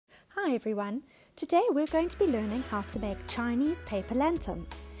Hi everyone, today we're going to be learning how to make Chinese paper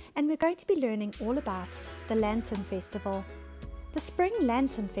lanterns, and we're going to be learning all about the Lantern Festival. The Spring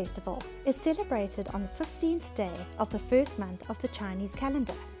Lantern Festival is celebrated on the 15th day of the first month of the Chinese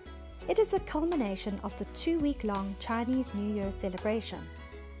calendar. It is the culmination of the 2-week-long Chinese New Year celebration.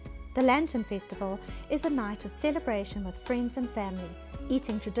 The Lantern Festival is a night of celebration with friends and family,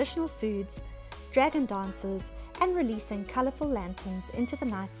 eating traditional foods, dragon dances, and releasing colourful lanterns into the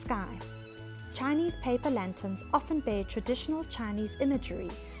night sky. Chinese paper lanterns often bear traditional Chinese imagery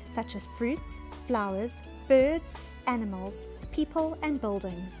such as fruits, flowers, birds, animals, people and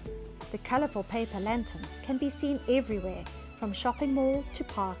buildings. The colourful paper lanterns can be seen everywhere, from shopping malls to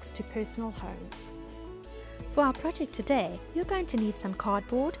parks to personal homes. For our project today, you're going to need some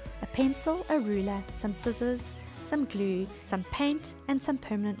cardboard, a pencil, a ruler, some scissors, some glue, some paint and some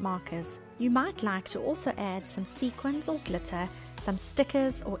permanent markers. You might like to also add some sequins or glitter, some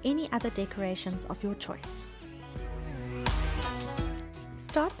stickers or any other decorations of your choice.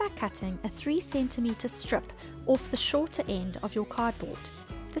 Start by cutting a 3 cm strip off the shorter end of your cardboard.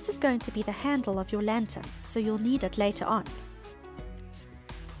 This is going to be the handle of your lantern, so you'll need it later on.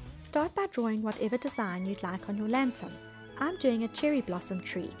 Start by drawing whatever design you'd like on your lantern. I'm doing a cherry blossom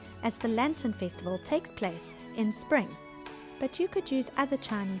tree as the Lantern Festival takes place in spring. But you could use other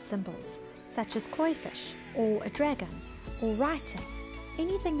Chinese symbols such as koi fish or a dragon or writing,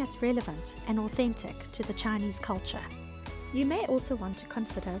 anything that's relevant and authentic to the Chinese culture. You may also want to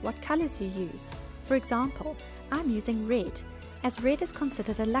consider what colors you use. For example, I'm using red, as red is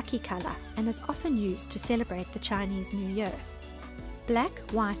considered a lucky color and is often used to celebrate the Chinese New Year. Black,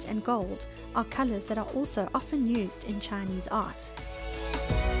 white and gold are colors that are also often used in Chinese art.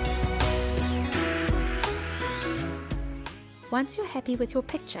 Once you're happy with your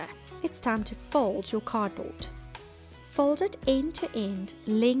picture, it's time to fold your cardboard. Fold it end to end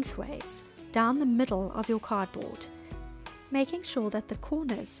lengthways down the middle of your cardboard, making sure that the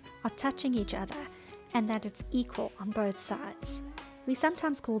corners are touching each other and that it's equal on both sides. We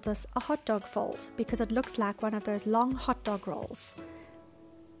sometimes call this a hot dog fold because it looks like one of those long hot dog rolls.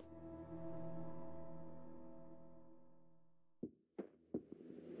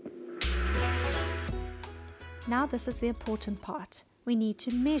 Now this is the important part. We need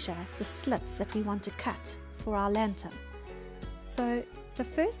to measure the slits that we want to cut for our lantern. So the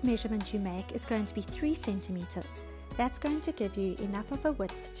first measurement you make is going to be 3 centimeters. That's going to give you enough of a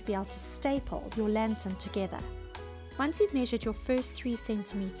width to be able to staple your lantern together. Once you've measured your first 3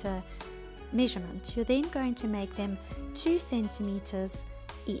 centimeter measurement, you're then going to make them 2 centimeters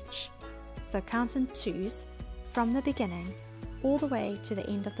each. So count in twos from the beginning all the way to the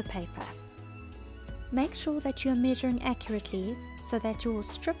end of the paper. Make sure that you're measuring accurately so that your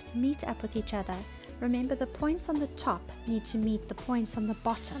strips meet up with each other. Remember, the points on the top need to meet the points on the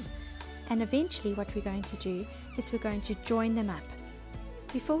bottom. And eventually what we're going to do is we're going to join them up.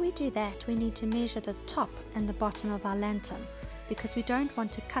 Before we do that, we need to measure the top and the bottom of our lantern because we don't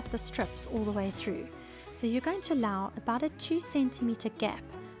want to cut the strips all the way through. So you're going to allow about a 2 centimeter gap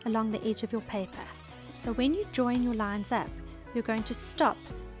along the edge of your paper. So when you join your lines up, you're going to stop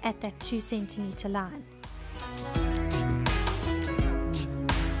at that 2 centimeter line.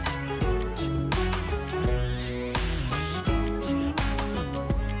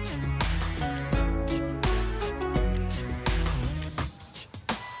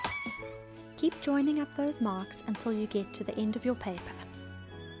 Keep joining up those marks until you get to the end of your paper.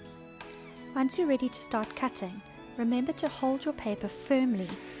 Once you're ready to start cutting, remember to hold your paper firmly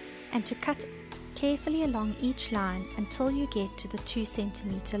and to cut carefully along each line until you get to the 2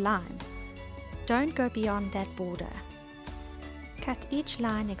 centimeter line. Don't go beyond that border. Cut each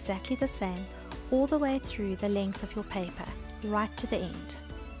line exactly the same all the way through the length of your paper, right to the end.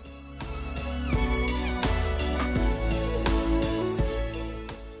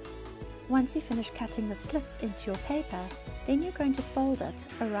 Once you finish cutting the slits into your paper, then you're going to fold it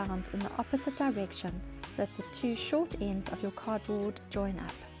around in the opposite direction so that the 2 short ends of your cardboard join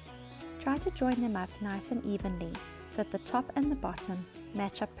up. Try to join them up nice and evenly so that the top and the bottom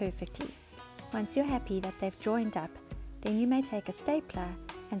match up perfectly. Once you're happy that they've joined up, then you may take a stapler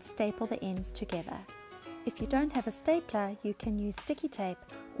and staple the ends together. If you don't have a stapler, you can use sticky tape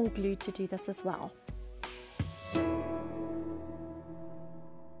or glue to do this as well.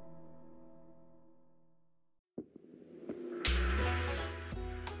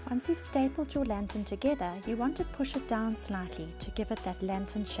 Once you've stapled your lantern together, you want to push it down slightly to give it that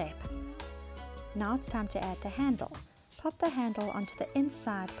lantern shape. Now it's time to add the handle. Pop the handle onto the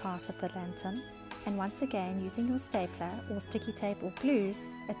inside part of the lantern and once again, using your stapler or sticky tape or glue,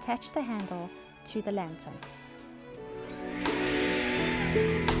 attach the handle to the lantern.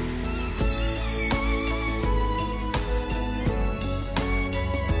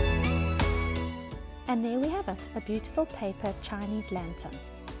 And there we have it, a beautiful paper Chinese lantern.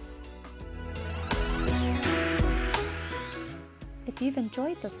 If you've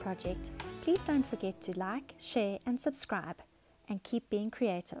enjoyed this project, please don't forget to like, share and subscribe, and keep being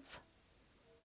creative.